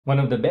One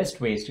of the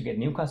best ways to get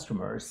new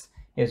customers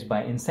is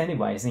by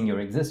incentivizing your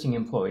existing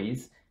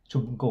employees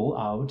to go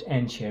out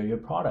and share your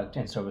product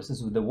and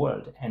services with the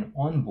world and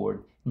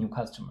onboard new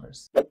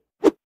customers.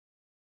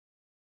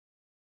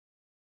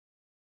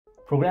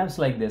 Programs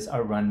like this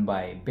are run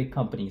by big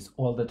companies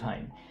all the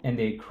time, and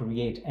they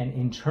create an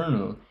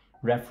internal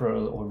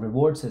referral or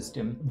reward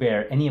system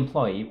where any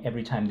employee,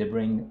 every time they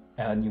bring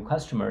a new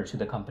customer to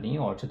the company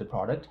or to the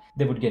product,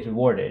 they would get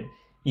rewarded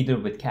either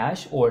with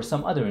cash or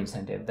some other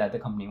incentive that the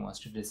company wants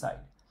to decide.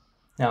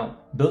 Now,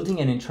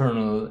 building an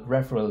internal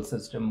referral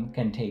system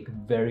can take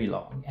very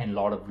long and a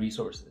lot of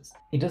resources.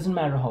 It doesn't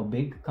matter how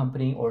big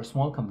company or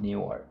small company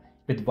you are.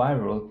 With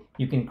YRL,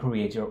 you can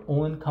create your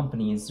own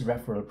company's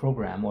referral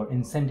program or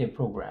incentive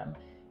program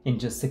in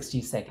just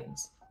 60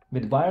 seconds.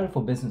 With YRL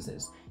for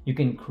Businesses, you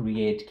can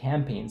create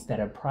campaigns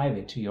that are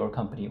private to your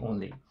company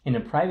only. In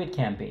a private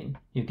campaign,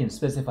 you can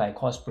specify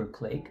cost per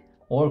click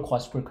or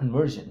cost per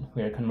conversion,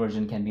 where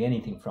conversion can be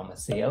anything from a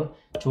sale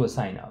to a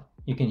sign up.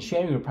 You can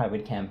share your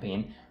private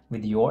campaign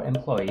with your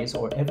employees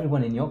or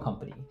everyone in your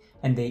company,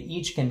 and they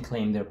each can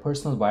claim their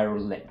personal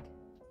YRL link.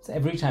 So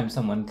every time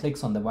someone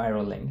clicks on the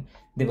YRL link,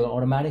 they will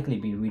automatically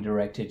be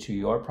redirected to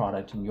your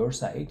product and your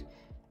site.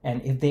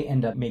 And if they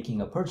end up making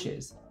a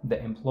purchase,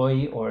 the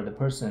employee or the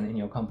person in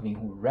your company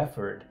who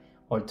referred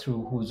or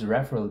through whose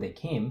referral they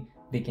came,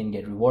 they can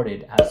get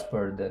rewarded as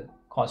per the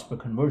cost per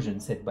conversion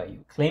set by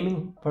you.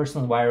 Claiming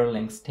personal YRL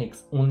links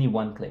takes only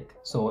one click,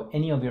 so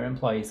any of your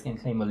employees can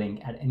claim a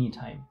link at any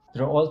time.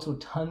 There are also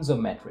tons of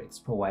metrics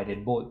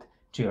provided both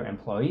to your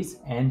employees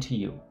and to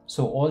you,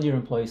 so all your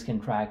employees can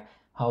track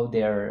how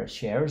their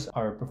shares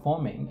are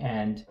performing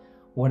and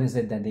what is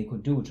it that they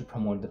could do to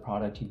promote the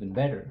product even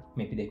better.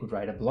 Maybe they could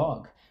write a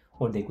blog,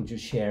 or they could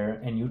just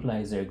share and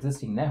utilize their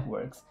existing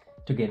networks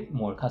to get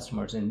more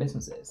customers and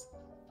businesses.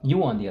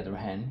 You, on the other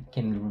hand,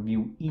 can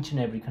review each and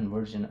every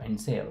conversion and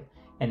sale.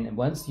 And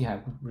once you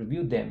have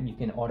reviewed them, you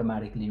can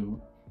automatically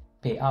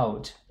pay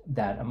out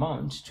that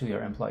amount to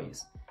your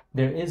employees.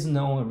 There is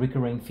no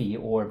recurring fee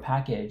or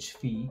package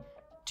fee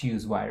to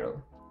use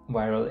YRL.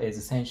 YRL is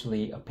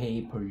essentially a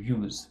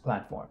pay-per-use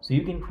platform. So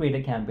you can create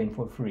a campaign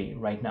for free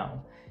right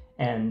now,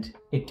 and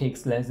it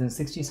takes less than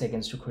 60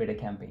 seconds to create a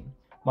campaign.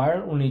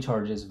 YRL only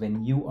charges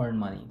when you earn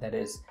money. That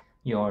is,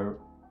 your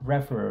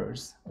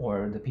referrers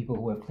or the people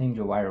who have claimed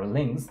your YRL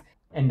links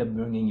end up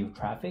bringing you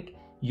traffic,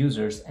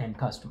 users, and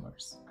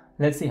customers.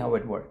 Let's see how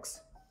it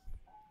works.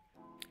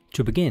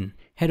 To begin,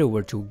 head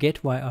over to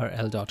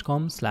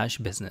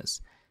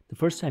getyrl.com/business. The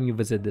first time you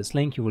visit this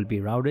link, you will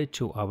be routed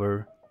to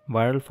our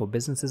YRL for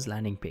Businesses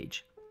landing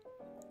page.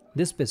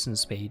 This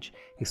business page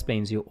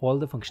explains you all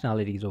the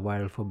functionalities of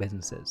YRL for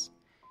Businesses.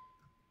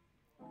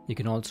 You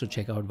can also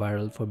check out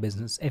YRL for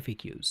Business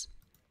FAQs.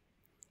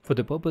 For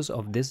the purpose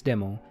of this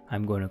demo,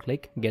 I'm going to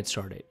click Get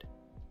Started.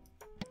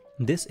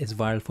 This is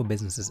YRL for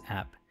Businesses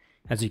app.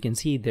 As you can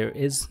see, there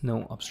is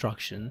no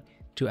obstruction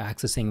to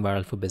accessing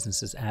YRL for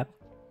Businesses app,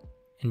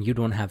 and you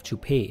don't have to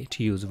pay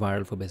to use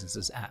YRL for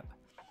Businesses app.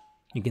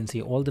 You can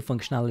see all the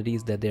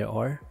functionalities that there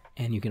are,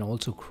 and you can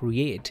also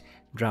create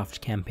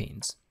draft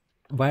campaigns.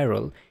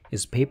 YRL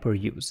is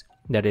pay-per-use.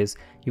 That is,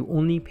 you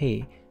only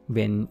pay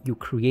when you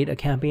create a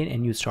campaign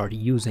and you start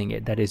using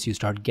it. That is, you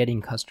start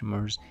getting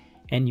customers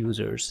and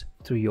users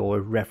through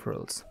your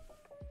referrals.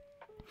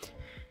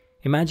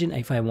 Imagine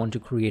if I want to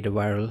create a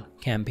YRL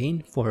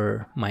campaign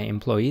for my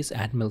employees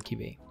at Milky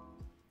Way.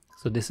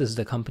 So this is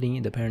the company,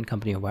 the parent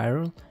company of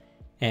YRL,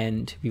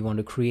 and we want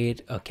to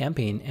create a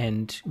campaign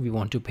and we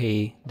want to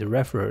pay the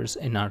referrers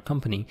in our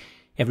company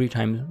every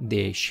time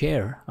they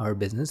share our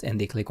business and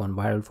they click on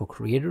YRL for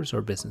creators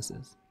or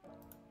businesses.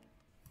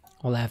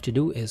 All I have to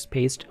do is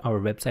paste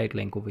our website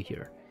link over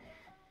here.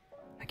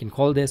 I can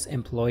call this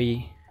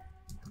Employee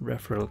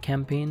Referral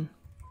Campaign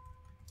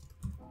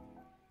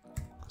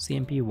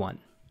CMP1.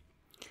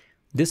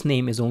 This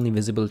name is only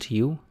visible to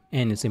you,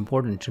 and it's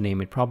important to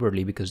name it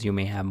properly because you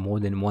may have more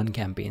than one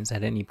campaigns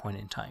at any point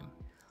in time.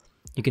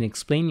 You can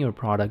explain your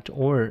product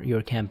or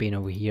your campaign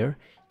over here.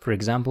 For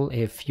example,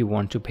 if you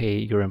want to pay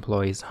your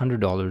employees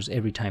 $100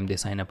 every time they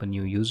sign up a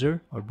new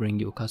user or bring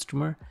you a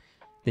customer,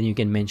 then you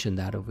can mention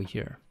that over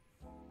here.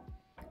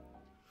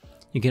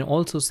 You can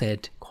also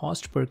set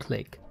cost per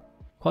click.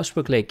 Cost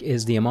per click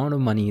is the amount of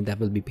money that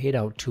will be paid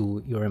out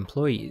to your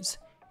employees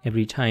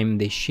every time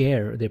they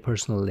share their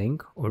personal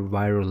link or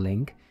YRL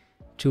link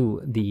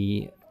to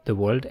the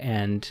world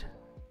and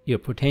your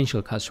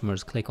potential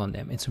customers click on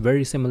them. It's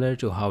very similar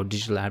to how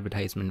digital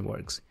advertisement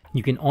works.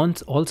 You can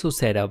also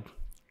set up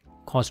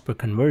cost per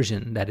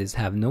conversion, that is,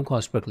 have no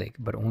cost per click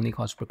but only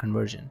cost per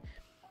conversion.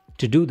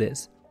 To do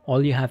this,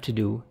 all you have to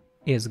do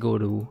is go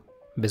to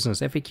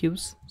Business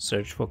FAQs,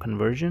 search for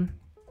conversion,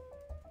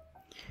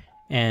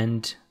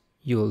 and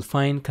you will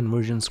find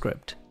conversion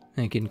script.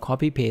 And you can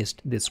copy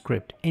paste this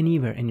script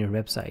anywhere in your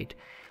website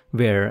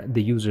where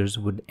the users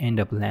would end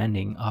up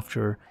landing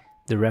after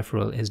the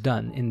referral is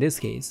done. In this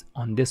case,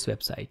 on this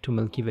website, to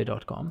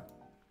milkyway.com.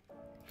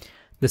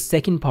 The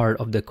second part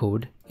of the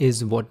code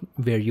is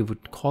where you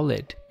would call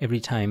it every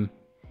time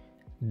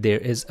there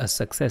is a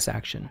success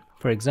action.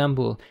 For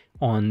example,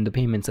 on the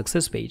payment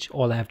success page,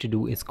 all I have to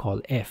do is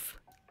call F.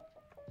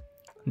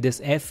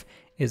 This F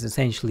is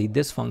essentially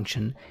this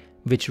function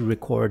which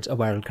records a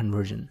viral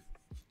conversion.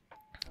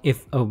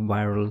 If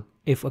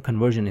a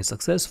conversion is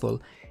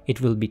successful,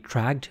 it will be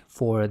tracked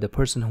for the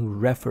person who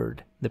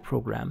referred the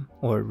program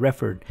or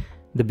referred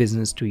the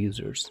business to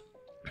users.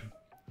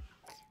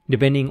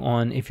 Depending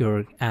on if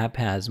your app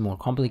has more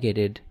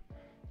complicated,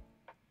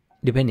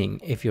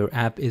 if your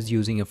app is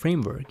using a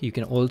framework, you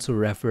can also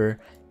refer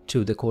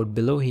to the code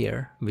below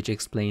here, which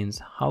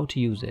explains how to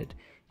use it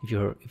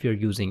if you're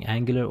using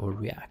Angular or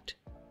React.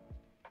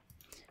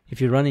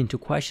 If you run into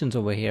questions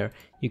over here,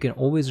 you can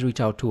always reach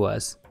out to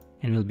us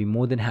and we'll be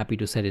more than happy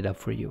to set it up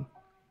for you.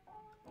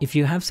 If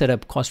you have set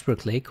up cost per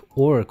click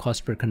or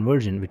cost per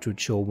conversion, which would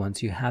show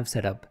once you have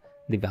set up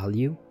the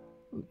value,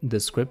 the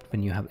script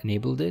when you have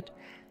enabled it,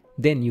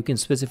 then you can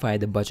specify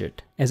the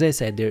budget. As I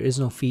said, there is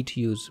no fee to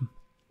use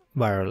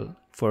viral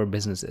for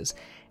businesses,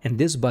 and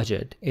this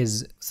budget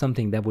is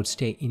something that would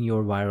stay in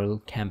your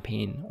viral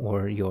campaign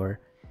or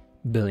your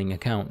billing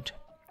account.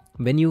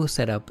 When you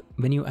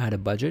add a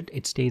budget,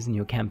 it stays in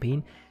your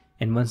campaign,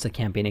 and once the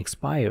campaign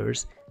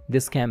expires,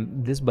 this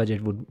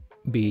budget would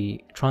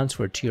be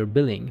transferred to your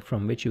billing,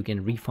 from which you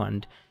can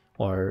refund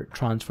or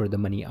transfer the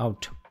money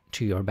out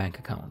to your bank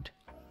account.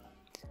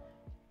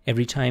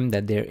 Every time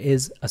that there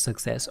is a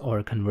success or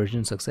a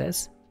conversion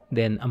success,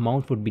 then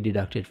amount would be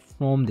deducted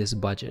from this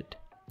budget.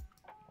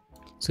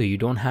 So you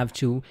don't have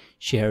to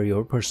share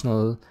your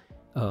personal,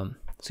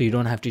 so you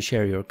don't have to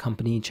share your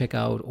company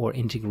checkout or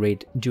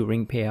integrate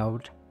during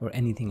payout or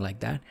anything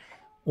like that.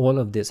 All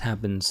of this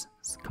happens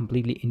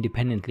completely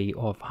independently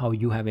of how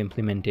you have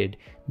implemented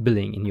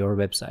billing in your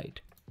website.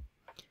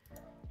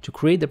 To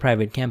create the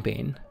private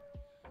campaign,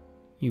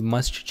 you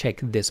must check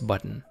this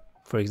button.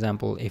 For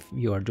example, if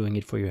you are doing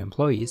it for your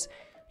employees,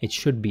 it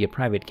should be a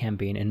private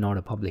campaign and not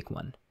a public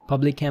one.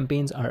 Public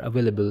campaigns are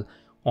available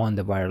on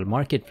the viral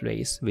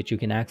marketplace, which you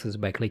can access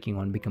by clicking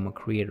on Become a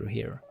Creator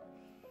here.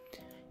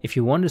 If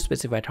you want to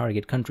specify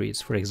target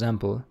countries, for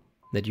example,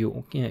 that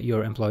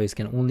your employees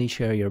can only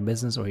share your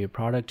business or your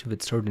product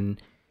with certain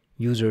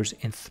users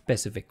in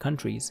specific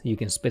countries, you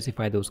can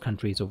specify those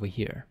countries over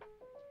here.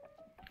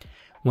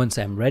 Once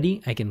I'm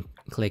ready, I can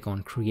click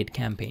on Create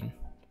Campaign.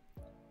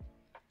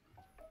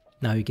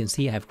 Now you can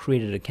see I've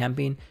created a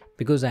campaign.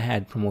 Because I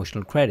had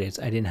promotional credits,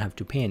 I didn't have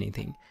to pay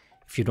anything.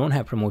 If you don't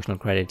have promotional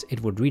credits,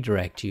 it would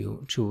redirect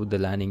you to the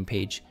landing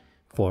page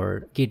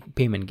for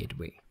payment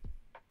gateway.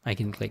 I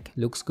can click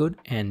Looks Good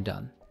and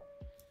Done.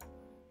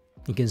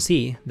 You can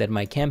see that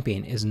my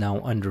campaign is now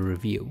under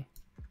review,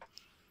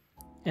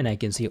 and I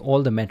can see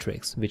all the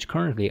metrics which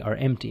currently are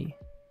empty.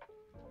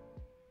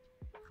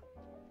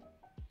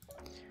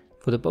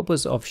 For the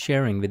purpose of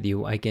sharing with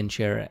you, I can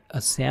share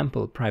a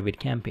sample private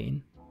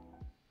campaign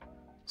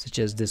such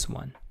as this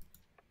one.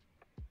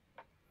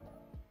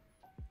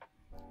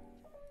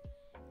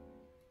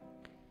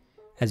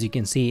 As you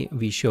can see,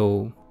 we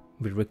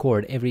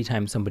record every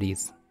time somebody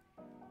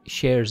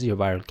shares your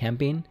viral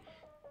campaign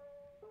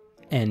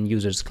and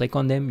users click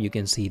on them. You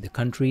can see the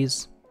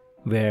countries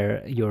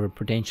where your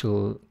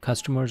potential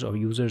customers or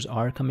users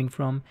are coming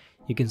from.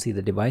 You can see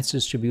the device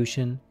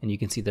distribution, and you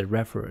can see the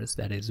referrals,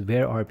 that is,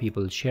 where are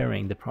people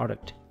sharing the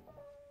product.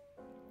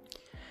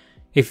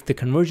 If the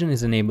conversion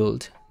is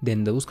enabled,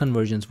 then those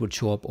conversions would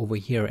show up over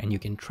here and you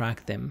can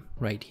track them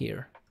right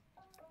here.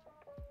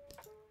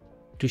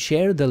 To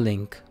share the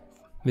link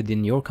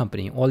within your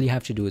company, all you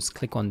have to do is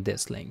click on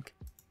this link,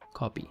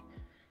 copy.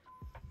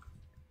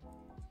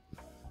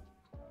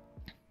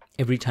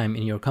 Every time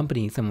in your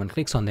company someone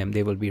clicks on them,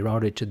 they will be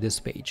routed to this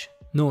page.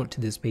 Note,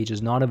 this page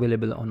is not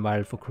available on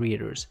Viral for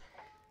Creators.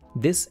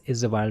 This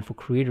is the Viral for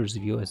Creators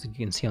view. As you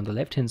can see on the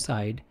left hand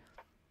side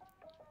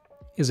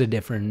is a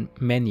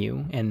different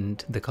menu,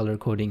 and the color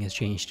coding has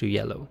changed to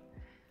yellow.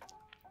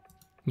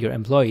 Your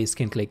employees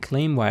can click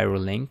Claim Viral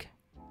Link,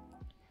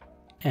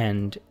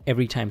 and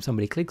every time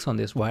somebody clicks on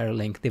this viral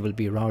link, they will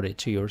be routed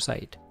to your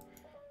site.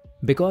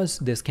 Because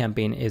this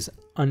campaign is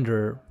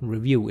under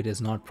review, it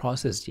is not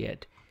processed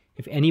yet.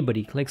 If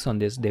anybody clicks on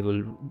this, they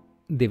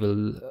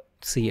will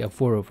see a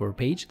 404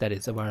 page, that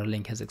is, a viral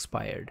link has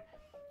expired.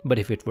 But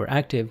if it were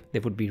active, they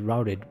would be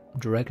routed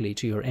directly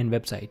to your end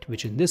website,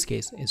 which in this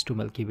case is to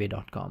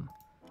milkyway.com.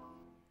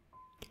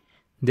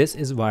 This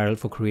is Viral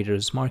for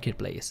Creators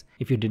Marketplace.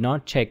 If you did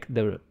not check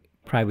the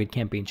private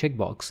campaign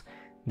checkbox,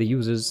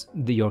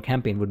 your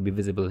campaign would be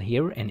visible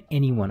here, and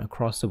anyone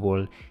across the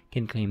world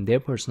can claim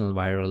their personal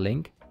viral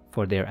link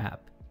for their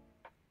app.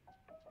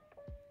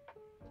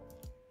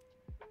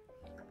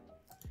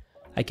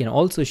 I can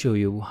also show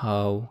you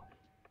how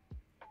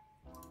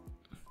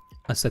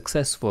a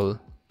successful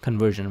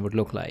conversion would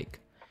look like.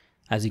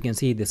 As you can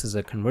see, this is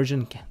a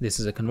conversion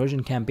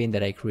campaign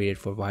that I created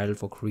for Viral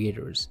for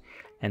Creators,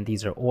 and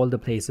these are all the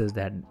places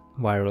that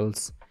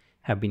virals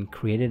have been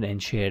created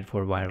and shared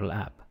for viral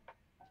app.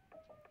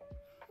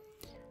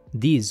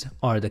 These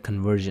are the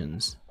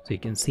conversions. So you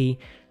can see,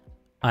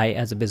 I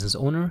as a business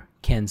owner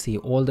can see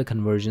all the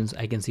conversions.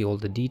 I can see all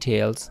the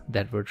details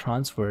that were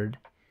transferred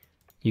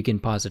You can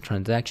pass a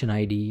transaction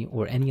ID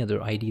or any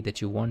other ID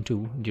that you want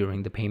to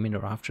during the payment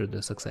or after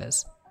the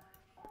success.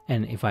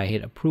 And if I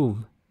hit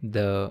approve,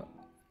 the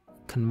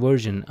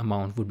conversion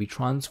amount would be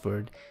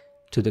transferred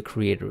to the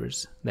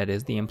creators, that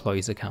is the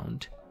employee's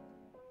account.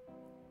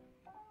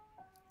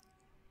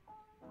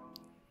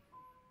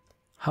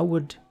 How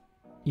would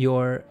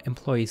your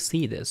employees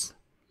see this?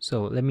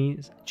 So let me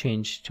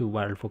change to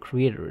YRL for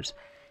creators.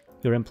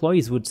 Your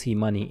employees would see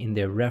money in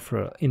their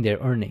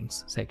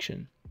earnings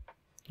section.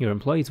 Your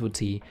employees would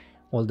see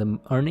all the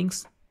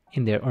earnings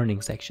in their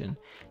earnings section,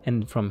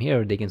 and from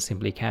here they can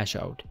simply cash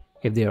out.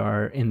 If they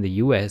are in the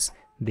US,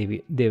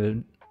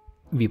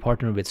 we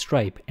partner with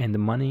Stripe, and the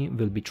money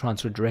will be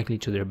transferred directly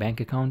to their bank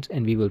account,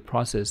 and we will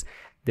process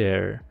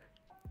their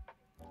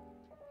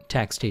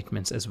tax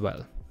statements as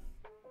well.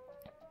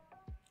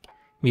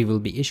 We will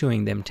be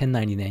issuing them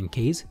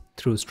 1099Ks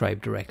through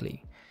Stripe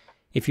directly.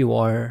 If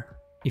your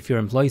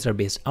employees are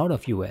based out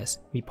of US,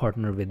 we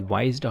partner with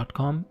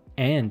Wise.com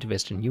and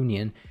Western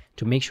Union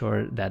to make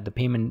sure that the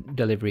payment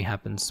delivery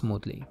happens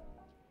smoothly.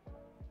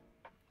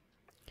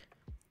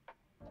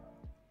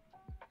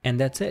 And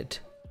that's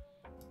it.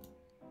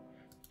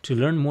 To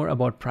learn more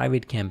about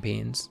private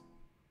campaigns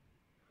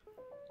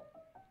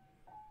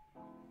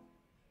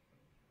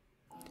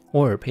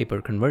or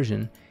pay-per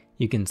conversion,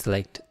 you can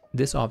select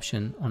this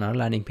option on our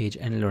landing page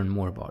and learn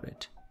more about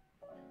it.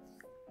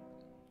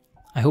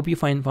 I hope you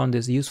found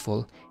this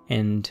useful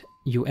and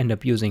you end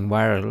up using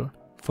YRL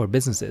for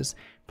businesses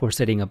for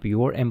setting up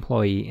your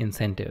employee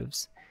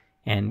incentives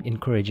and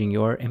encouraging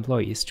your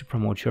employees to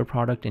promote your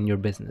product and your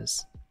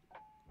business.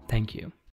 Thank you.